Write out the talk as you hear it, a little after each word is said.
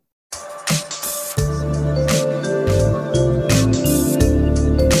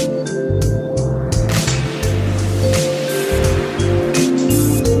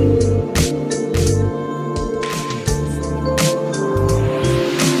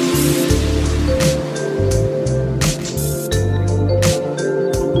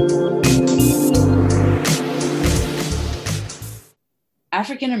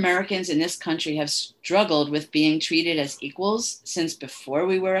African Americans in this country have struggled with being treated as equals since before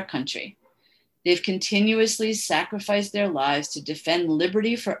we were a country. They've continuously sacrificed their lives to defend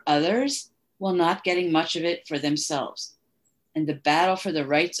liberty for others while not getting much of it for themselves. And the battle for the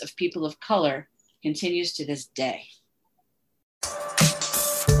rights of people of color continues to this day.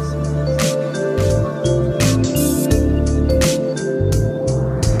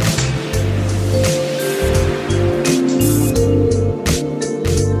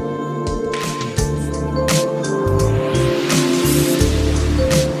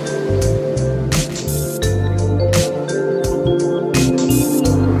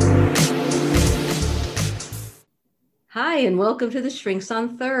 Hi, and welcome to the Shrinks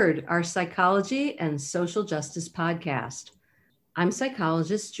on Third, our psychology and social justice podcast. I'm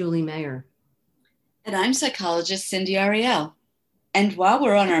psychologist Julie Mayer. And I'm psychologist Cindy Ariel. And while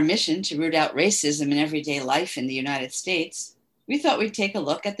we're on our mission to root out racism in everyday life in the United States, we thought we'd take a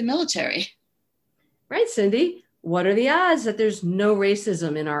look at the military. Right, Cindy. What are the odds that there's no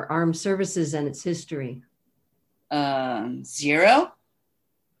racism in our armed services and its history? Zero.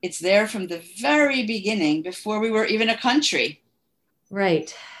 It's there from the very beginning, before we were even a country.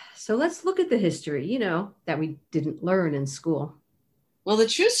 Right. So let's look at the history, that we didn't learn in school. Well, the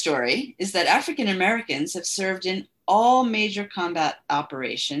true story is that African Americans have served in all major combat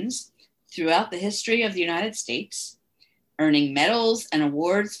operations throughout the history of the United States, earning medals and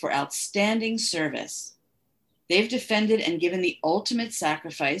awards for outstanding service. They've defended and given the ultimate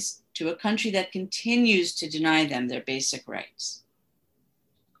sacrifice to a country that continues to deny them their basic rights.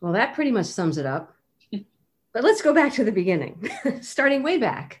 Well, that pretty much sums it up. But let's go back to the beginning, starting way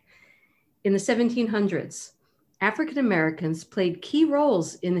back. In the 1700s, African Americans played key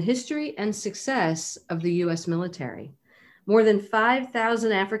roles in the history and success of the U.S. military. More than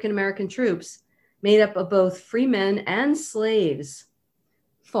 5,000 African American troops, made up of both free men and slaves,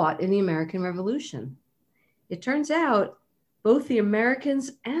 fought in the American Revolution. It turns out both the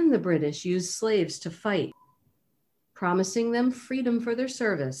Americans and the British used slaves to fight, promising them freedom for their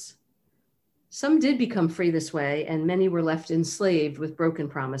service. Some did become free this way, and many were left enslaved with broken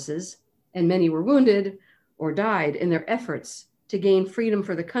promises, and many were wounded or died in their efforts to gain freedom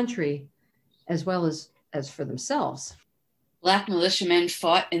for the country, as well as for themselves. Black militiamen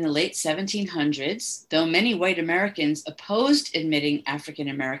fought in the late 1700s, though many white Americans opposed admitting African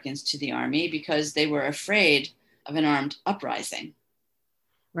Americans to the Army because they were afraid of an armed uprising.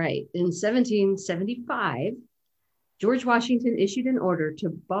 Right. In 1775, George Washington issued an order to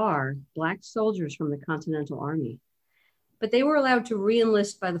bar Black soldiers from the Continental Army. But they were allowed to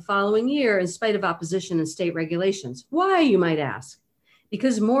re-enlist by the following year in spite of opposition and state regulations. Why, you might ask?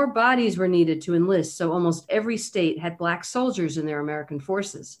 Because more bodies were needed to enlist, so almost every state had Black soldiers in their American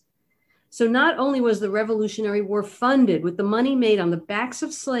forces. So not only was the Revolutionary War funded with the money made on the backs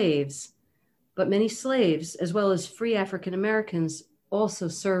of slaves, but many slaves, as well as free African Americans, also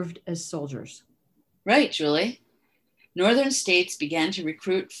served as soldiers. Right, Julie. Northern states began to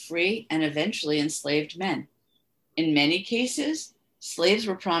recruit free and eventually enslaved men. In many cases, slaves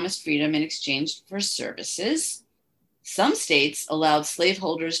were promised freedom in exchange for services. Some states allowed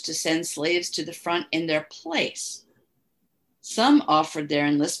slaveholders to send slaves to the front in their place. Some offered their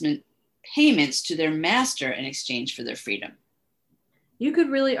enlistment payments to their master in exchange for their freedom. You could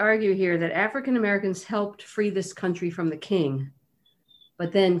really argue here that African Americans helped free this country from the king,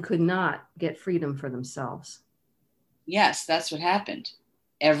 but then could not get freedom for themselves. Yes, that's what happened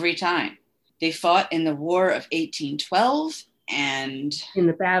every time. They fought in the War of 1812 and in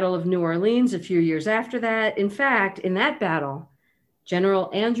the Battle of New Orleans a few years after that. In fact, in that battle, General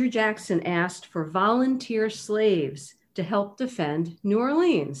Andrew Jackson asked for volunteer slaves to help defend New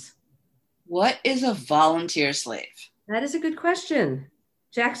Orleans. What is a volunteer slave? That is a good question.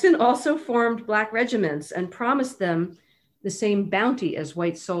 Jackson also formed Black regiments and promised them the same bounty as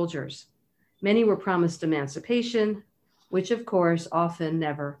white soldiers. Many were promised emancipation, which of course often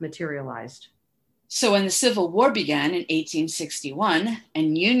never materialized. So when the Civil War began in 1861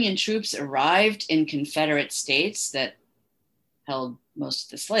 and Union troops arrived in Confederate states that held most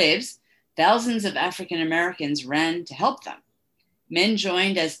of the slaves, thousands of African Americans ran to help them. Men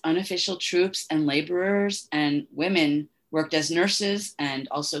joined as unofficial troops and laborers, and women worked as nurses and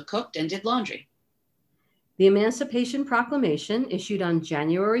also cooked and did laundry. The Emancipation Proclamation, issued on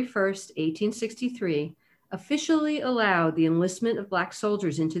January 1st, 1863, officially allowed the enlistment of Black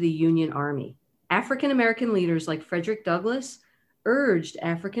soldiers into the Union Army. African American leaders like Frederick Douglass urged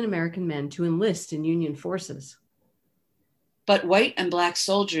African American men to enlist in Union forces. But white and Black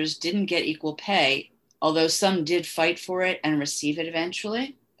soldiers didn't get equal pay, although some did fight for it and receive it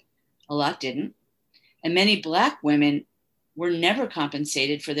eventually. A lot didn't. And many Black women were never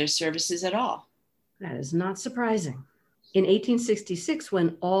compensated for their services at all. That is not surprising. In 1866,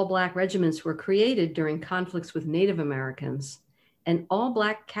 when all Black regiments were created during conflicts with Native Americans, an all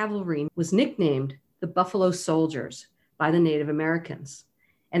Black cavalry was nicknamed the Buffalo Soldiers by the Native Americans.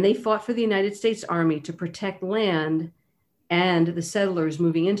 And they fought for the United States Army to protect land and the settlers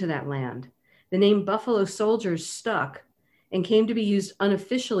moving into that land. The name Buffalo Soldiers stuck and came to be used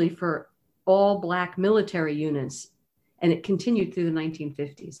unofficially for all Black military units, and it continued through the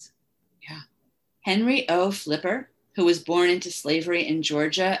 1950s. Yeah. Henry O. Flipper, who was born into slavery in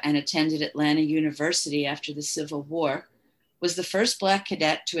Georgia and attended Atlanta University after the Civil War, was the first Black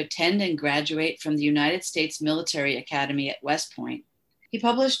cadet to attend and graduate from the United States Military Academy at West Point. He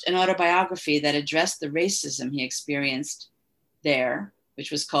published an autobiography that addressed the racism he experienced there,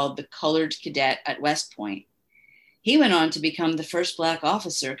 which was called The Colored Cadet at West Point. He went on to become the first Black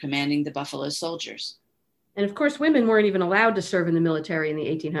officer commanding the Buffalo Soldiers. And of course, women weren't even allowed to serve in the military in the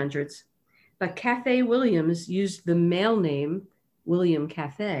 1800s. But Cathay Williams used the male name, William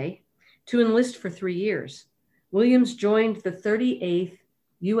Cathay, to enlist for 3 years. Williams joined the 38th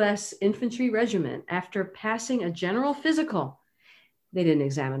U.S. Infantry Regiment after passing a general physical. They didn't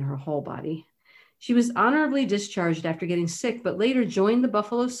examine her whole body. She was honorably discharged after getting sick, but later joined the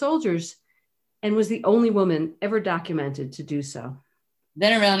Buffalo Soldiers and was the only woman ever documented to do so.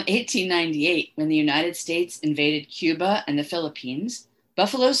 Then around 1898, when the United States invaded Cuba and the Philippines,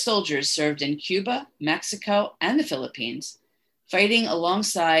 Buffalo Soldiers served in Cuba, Mexico, and the Philippines, fighting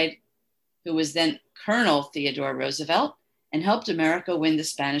alongside who was then Colonel Theodore Roosevelt and helped America win the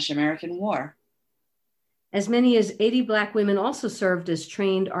Spanish-American War. As many as 80 Black women also served as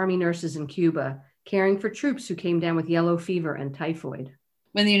trained Army nurses in Cuba, caring for troops who came down with yellow fever and typhoid.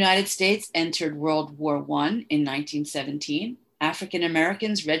 When the United States entered World War I in 1917, African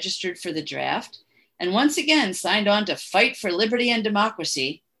Americans registered for the draft and once again signed on to fight for liberty and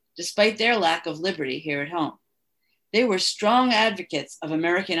democracy, despite their lack of liberty here at home. They were strong advocates of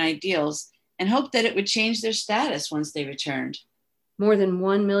American ideals and hoped that it would change their status once they returned. More than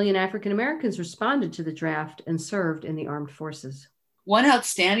 1 million African Americans responded to the draft and served in the armed forces. One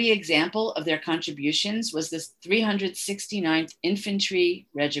outstanding example of their contributions was the 369th Infantry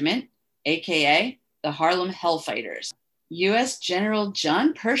Regiment, aka the Harlem Hellfighters. U.S. General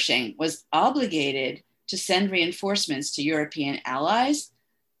John Pershing was obligated to send reinforcements to European allies,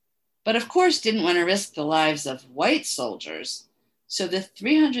 but of course didn't want to risk the lives of white soldiers. So the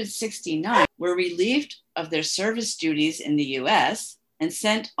 369 were relieved of their service duties in the U.S. and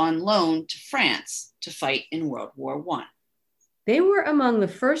sent on loan to France to fight in World War I. They were among the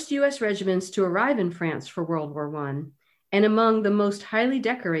first U.S. regiments to arrive in France for World War I and among the most highly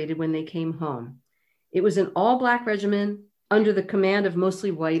decorated when they came home. It was an all-Black regiment under the command of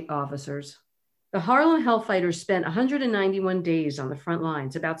mostly white officers. The Harlem Hellfighters spent 191 days on the front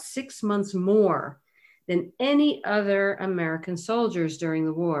lines, about 6 months more than any other American soldiers during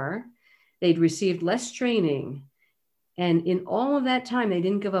the war. They'd received less training, and in all of that time, they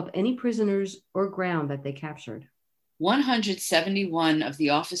didn't give up any prisoners or ground that they captured. 171 of the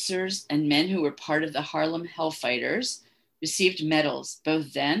officers and men who were part of the Harlem Hellfighters received medals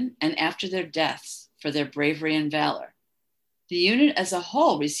both then and after their deaths for their bravery and valor. The unit as a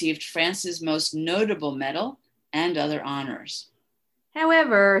whole received France's most notable medal and other honors.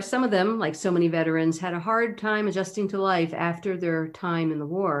 However, some of them, like so many veterans, had a hard time adjusting to life after their time in the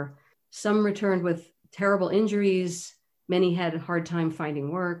war. Some returned with terrible injuries. Many had a hard time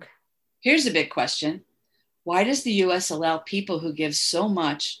finding work. Here's a big question. Why does the U.S. allow people who give so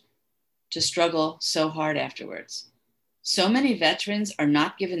much to struggle so hard afterwards? So many veterans are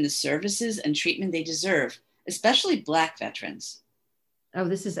not given the services and treatment they deserve, especially Black veterans. Oh,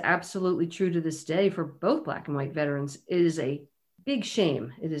 this is absolutely true to this day for both Black and white veterans. It is a big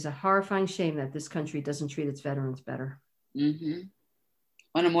shame. It is a horrifying shame that this country doesn't treat its veterans better. Mm-hmm.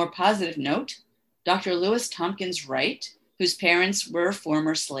 On a more positive note, Dr. Lewis Tompkins Wright, whose parents were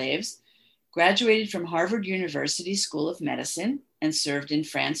former slaves, graduated from Harvard University School of Medicine and served in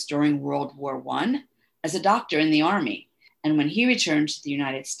France during World War I as a doctor in the Army. And when he returned to the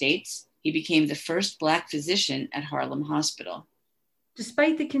United States, he became the first Black physician at Harlem Hospital.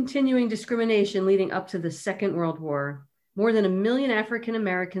 Despite the continuing discrimination leading up to the Second World War, more than 1 million African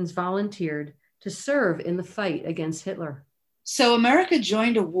Americans volunteered to serve in the fight against Hitler. So America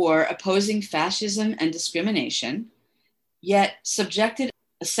joined a war opposing fascism and discrimination, yet subjected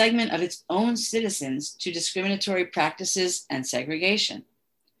a segment of its own citizens to discriminatory practices and segregation.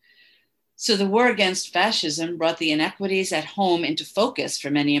 So the war against fascism brought the inequities at home into focus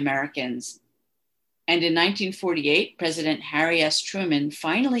for many Americans. And in 1948, President Harry S. Truman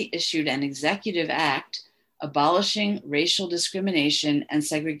finally issued an executive act abolishing racial discrimination and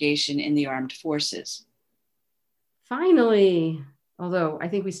segregation in the armed forces. Finally, although I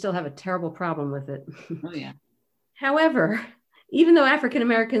think we still have a terrible problem with it. Oh, yeah. However, even though African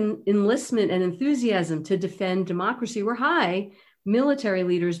American enlistment and enthusiasm to defend democracy were high, military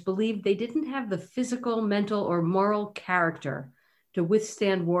leaders believed they didn't have the physical, mental, or moral character to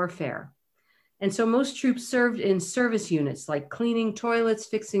withstand warfare. And so most troops served in service units like cleaning toilets,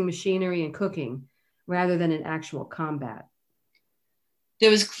 fixing machinery, and cooking, rather than in actual combat. There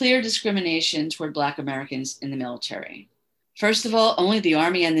was clear discrimination toward Black Americans in the military. First of all, only the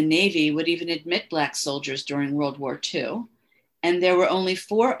Army and the Navy would even admit Black soldiers during World War II, and there were only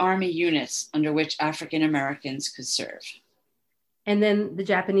 4 Army units under which African Americans could serve. And then the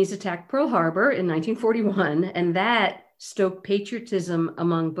Japanese attacked Pearl Harbor in 1941, and that stoked patriotism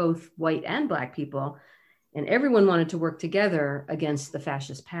among both white and Black people, and everyone wanted to work together against the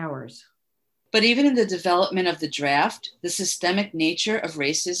fascist powers. But even in the development of the draft, the systemic nature of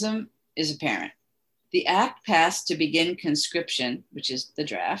racism is apparent. The act passed to begin conscription, which is the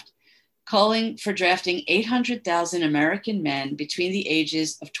draft, calling for drafting 800,000 American men between the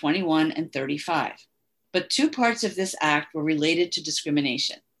ages of 21 and 35. But 2 parts of this act were related to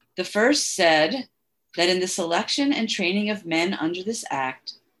discrimination. The first said that in the selection and training of men under this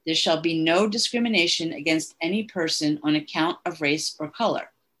act, there shall be no discrimination against any person on account of race or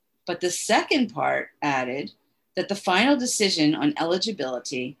color. But the second part added that the final decision on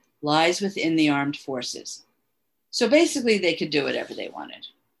eligibility lies within the armed forces. So basically, they could do whatever they wanted.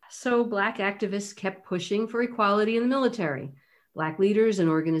 So Black activists kept pushing for equality in the military. Black leaders and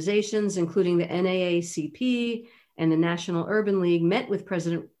organizations, including the NAACP and the National Urban League, met with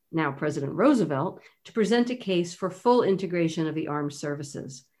now President Roosevelt to present a case for full integration of the armed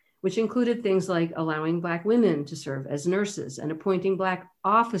services, which included things like allowing Black women to serve as nurses and appointing Black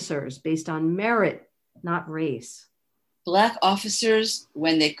officers based on merit, not race. Black officers,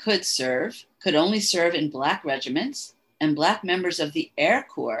 when they could only serve in Black regiments, and Black members of the Air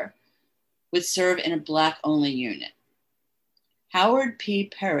Corps would serve in a Black-only unit. Howard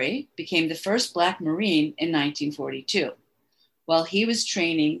P. Perry became the first Black Marine in 1942. While he was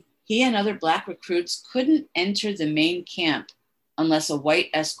training, he and other Black recruits couldn't enter the main camp unless a white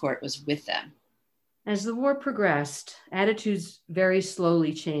escort was with them. As the war progressed, attitudes very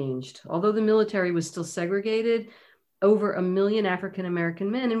slowly changed. Although the military was still segregated, over 1 million African American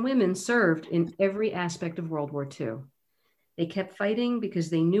men and women served in every aspect of World War II. They kept fighting because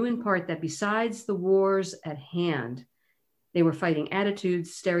they knew in part that besides the wars at hand, they were fighting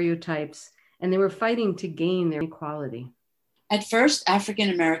attitudes, stereotypes, and they were fighting to gain their equality. At first, African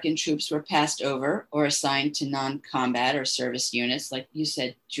American troops were passed over or assigned to non-combat or service units, like you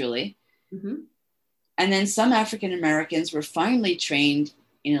said, Julie. Mm-hmm. And then some African Americans were finally trained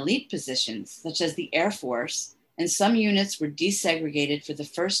in elite positions, such as the Air Force, and some units were desegregated for the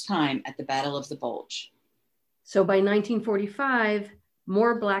first time at the Battle of the Bulge. So by 1945,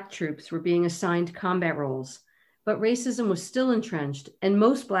 more Black troops were being assigned combat roles, but racism was still entrenched, and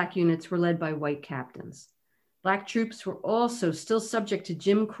most Black units were led by white captains. Black troops were also still subject to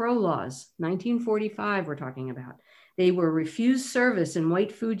Jim Crow laws, 1945 we're talking about. They were refused service in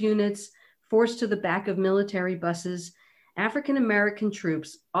white food units, forced to the back of military buses. African American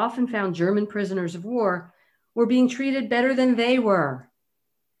troops, often found German prisoners of war, were being treated better than they were.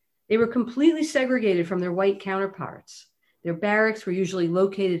 They were completely segregated from their white counterparts. Their barracks were usually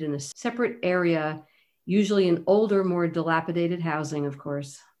located in a separate area, usually in older, more dilapidated housing, of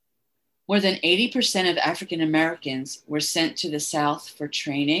course. More than 80% of African Americans were sent to the South for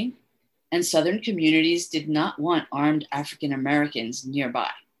training, and Southern communities did not want armed African Americans nearby.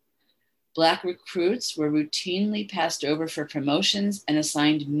 Black recruits were routinely passed over for promotions and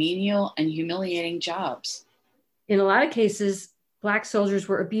assigned menial and humiliating jobs. In a lot of cases, Black soldiers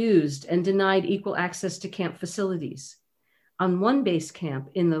were abused and denied equal access to camp facilities. On one base camp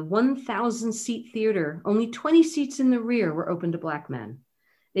in the 1,000-seat theater, only 20 seats in the rear were open to Black men.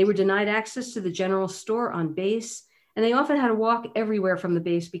 They were denied access to the general store on base, and they often had to walk everywhere from the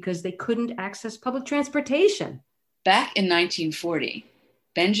base because they couldn't access public transportation. Back in 1940,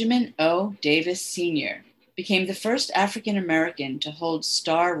 Benjamin O. Davis Sr. became the first African American to hold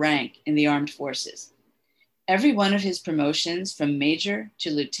star rank in the armed forces. Every one of his promotions from major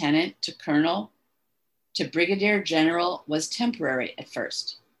to lieutenant to colonel to brigadier general was temporary at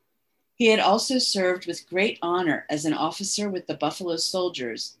first. He had also served with great honor as an officer with the Buffalo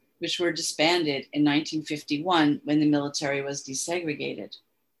Soldiers, which were disbanded in 1951 when the military was desegregated.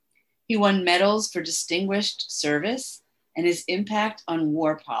 He won medals for distinguished service and his impact on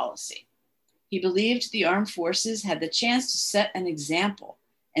war policy. He believed the armed forces had the chance to set an example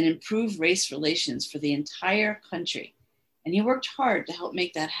and improve race relations for the entire country. And he worked hard to help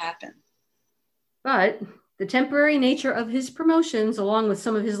make that happen. But the temporary nature of his promotions, along with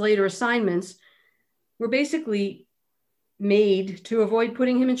some of his later assignments, were basically made to avoid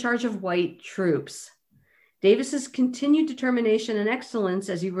putting him in charge of white troops. Davis's continued determination and excellence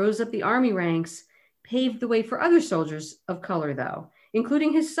as he rose up the Army ranks paved the way for other soldiers of color, though,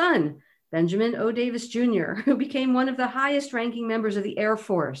 including his son, Benjamin O. Davis Jr., who became one of the highest ranking members of the Air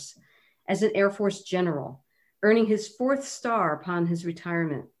Force as an Air Force general, earning his fourth star upon his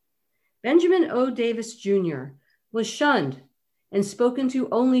retirement. Benjamin O. Davis Jr. was shunned and spoken to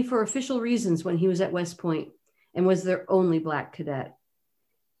only for official reasons when he was at West Point and was their only Black cadet.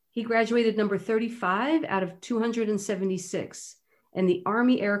 He graduated number 35 out of 276, and the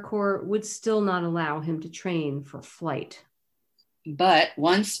Army Air Corps would still not allow him to train for flight. But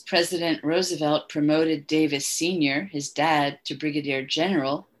once President Roosevelt promoted Davis Sr., his dad, to brigadier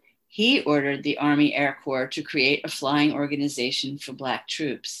general, he ordered the Army Air Corps to create a flying organization for Black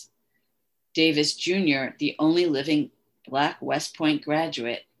troops. Davis Jr., the only living Black West Point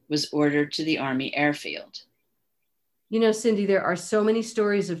graduate, was ordered to the Army airfield. You know, Cindy, there are so many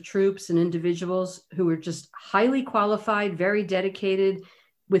stories of troops and individuals who were just highly qualified, very dedicated,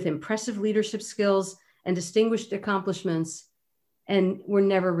 with impressive leadership skills and distinguished accomplishments, and were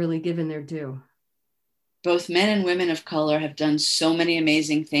never really given their due. Both men and women of color have done so many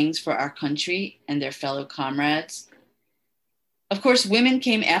amazing things for our country and their fellow comrades. Of course, women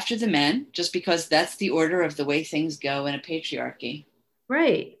came after the men just because that's the order of the way things go in a patriarchy.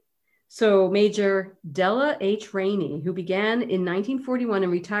 Right. So Major Della H. Rainey, who began in 1941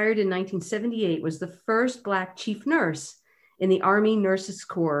 and retired in 1978, was the first Black chief nurse in the Army Nurses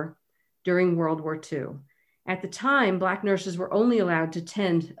Corps during World War II. At the time, Black nurses were only allowed to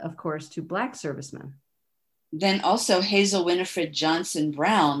tend, of course, to Black servicemen. Then also Hazel Winifred Johnson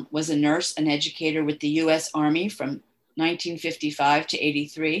Brown was a nurse and educator with the U.S. Army from 1955 to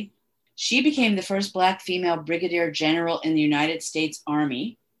 83. She became the first Black female brigadier general in the United States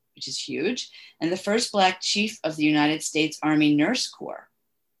Army, which is huge, and the first Black chief of the United States Army Nurse Corps.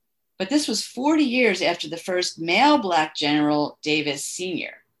 But this was 40 years after the first male Black general, Davis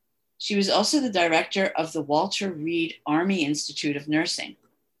Sr. She was also the director of the Walter Reed Army Institute of Nursing.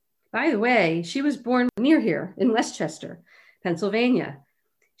 By the way, she was born near here in Westchester, Pennsylvania.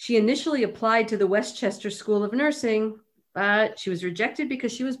 She initially applied to the Westchester School of Nursing, but she was rejected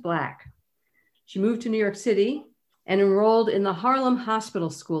because she was Black. She moved to New York City and enrolled in the Harlem Hospital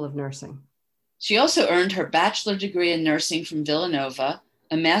School of Nursing. She also earned her bachelor degree in nursing from Villanova,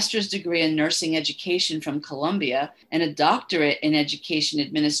 a master's degree in nursing education from Columbia, and a doctorate in education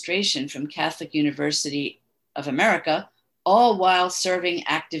administration from Catholic University of America, all while serving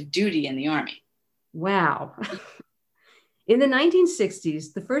active duty in the Army. Wow. In the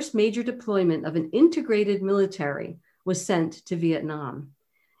 1960s, the first major deployment of an integrated military was sent to Vietnam.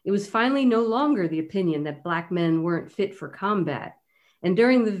 It was finally no longer the opinion that Black men weren't fit for combat. And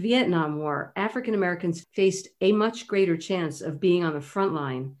during the Vietnam War, African Americans faced a much greater chance of being on the front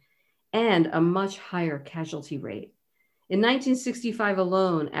line and a much higher casualty rate. In 1965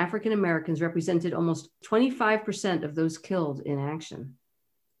 alone, African Americans represented almost 25% of those killed in action.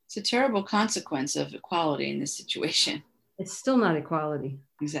 It's a terrible consequence of equality in this situation. It's still not equality.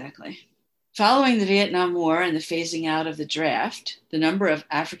 Exactly. Following the Vietnam War and the phasing out of the draft, the number of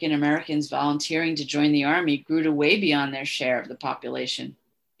African Americans volunteering to join the Army grew to way beyond their share of the population.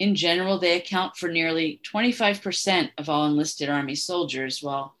 In general, they account for nearly 25% of all enlisted Army soldiers,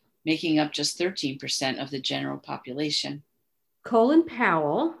 while making up just 13% of the general population. Colin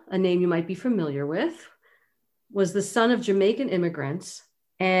Powell, a name you might be familiar with, was the son of Jamaican immigrants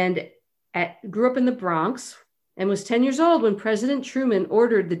and grew up in the Bronx and was 10 years old when President Truman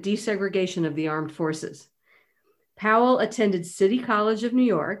ordered the desegregation of the armed forces. Powell attended City College of New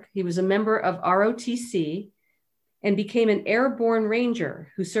York. He was a member of ROTC and became an airborne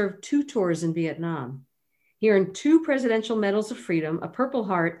ranger who served 2 tours in Vietnam. He earned 2 Presidential Medals of Freedom, a Purple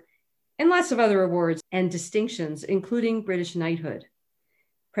Heart, and lots of other awards and distinctions, including British knighthood.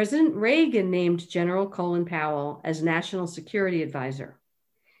 President Reagan named General Colin Powell as National Security Advisor.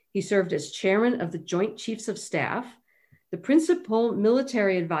 He served as chairman of the Joint Chiefs of Staff, the principal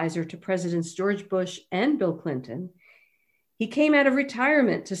military advisor to Presidents George Bush and Bill Clinton. He came out of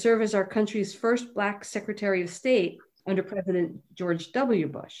retirement to serve as our country's first Black Secretary of State under President George W.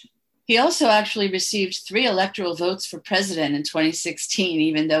 Bush. He also actually received 3 electoral votes for president in 2016,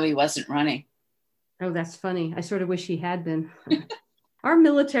 even though he wasn't running. Oh, that's funny. I sort of wish he had been. Our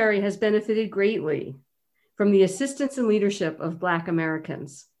military has benefited greatly from the assistance and leadership of Black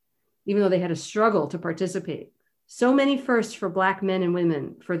Americans, even though they had a struggle to participate. So many firsts for Black men and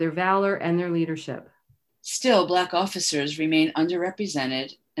women, for their valor and their leadership. Still, Black officers remain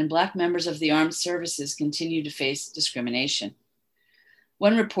underrepresented, and Black members of the armed services continue to face discrimination.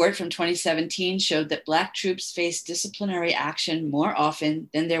 One report from 2017 showed that Black troops face disciplinary action more often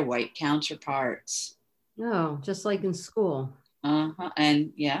than their white counterparts. Oh, just like in school.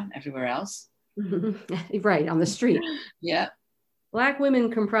 And yeah, everywhere else. Right, on the street. Yeah. Black women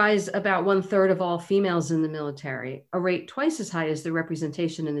comprise about 1/3 of all females in the military, a rate twice as high as the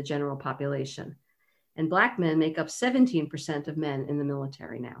representation in the general population. And Black men make up 17% of men in the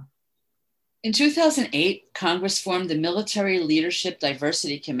military now. In 2008, Congress formed the Military Leadership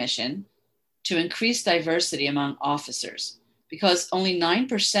Diversity Commission to increase diversity among officers, because only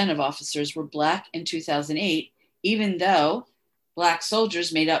 9% of officers were Black in 2008, even though Black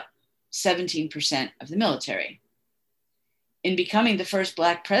soldiers made up 17% of the military. In becoming the first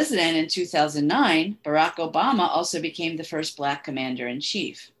Black president in 2009, Barack Obama also became the first Black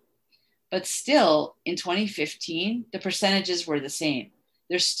commander-in-chief. But still, in 2015, the percentages were the same.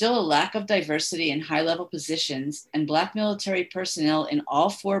 There's still a lack of diversity in high-level positions, and Black military personnel in all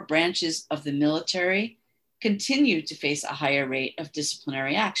 4 branches of the military continue to face a higher rate of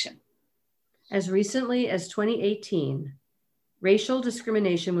disciplinary action. As recently as 2018, racial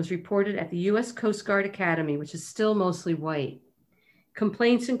discrimination was reported at the U.S. Coast Guard Academy, which is still mostly white.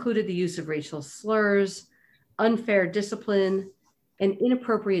 Complaints included the use of racial slurs, unfair discipline, and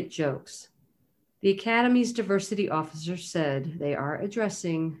inappropriate jokes. The Academy's diversity officer said they are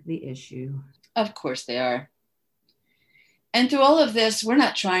addressing the issue. Of course they are. And through all of this, we're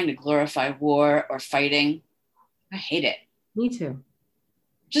not trying to glorify war or fighting. I hate it. Me too.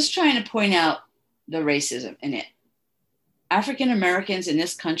 Just trying to point out the racism in it. African Americans in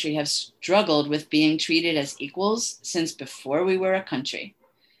this country have struggled with being treated as equals since before we were a country.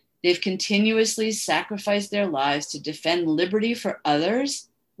 They've continuously sacrificed their lives to defend liberty for others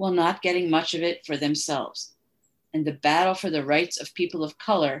while not getting much of it for themselves. And the battle for the rights of people of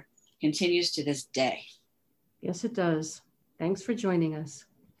color continues to this day. Yes, it does. Thanks for joining us.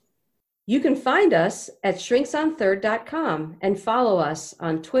 You can find us at shrinksonthird.com and follow us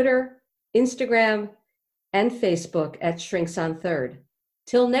on Twitter, Instagram, and Facebook at Shrinks on Third.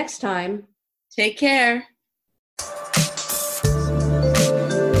 Till next time. Take care.